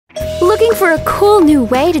Looking for a cool new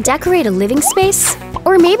way to decorate a living space?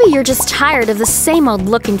 Or maybe you're just tired of the same old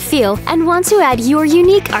look and feel and want to add your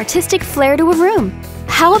unique artistic flair to a room?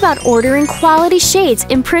 How about ordering quality shades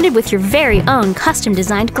imprinted with your very own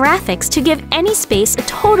custom-designed graphics to give any space a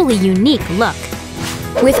totally unique look?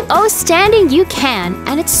 With O-Standing you can,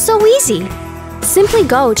 and it's so easy! Simply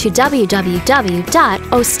go to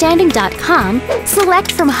www.ostanding.com,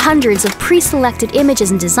 select from hundreds of pre-selected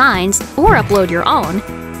images and designs, or upload your own,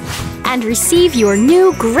 and receive your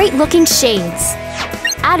new great-looking shades.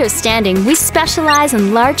 At O-Standing, we specialize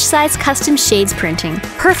in large-size custom shades printing,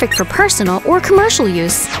 perfect for personal or commercial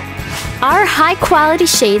use. Our high-quality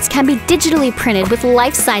shades can be digitally printed with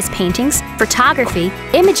life-size paintings, photography,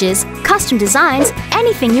 images, custom designs,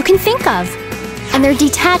 anything you can think of. And they're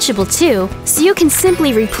detachable too, so you can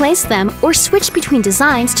simply replace them or switch between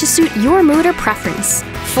designs to suit your mood or preference.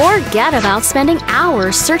 Forget about spending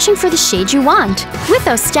hours searching for the shade you want. With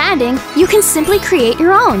O-Standing, you can simply create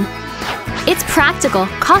your own. It's practical,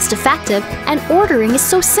 cost-effective, and ordering is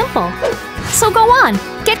so simple. So go on,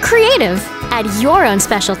 get creative! Add your own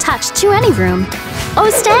special touch to any room.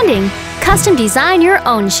 O-Standing, custom design your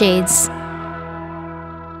own shades.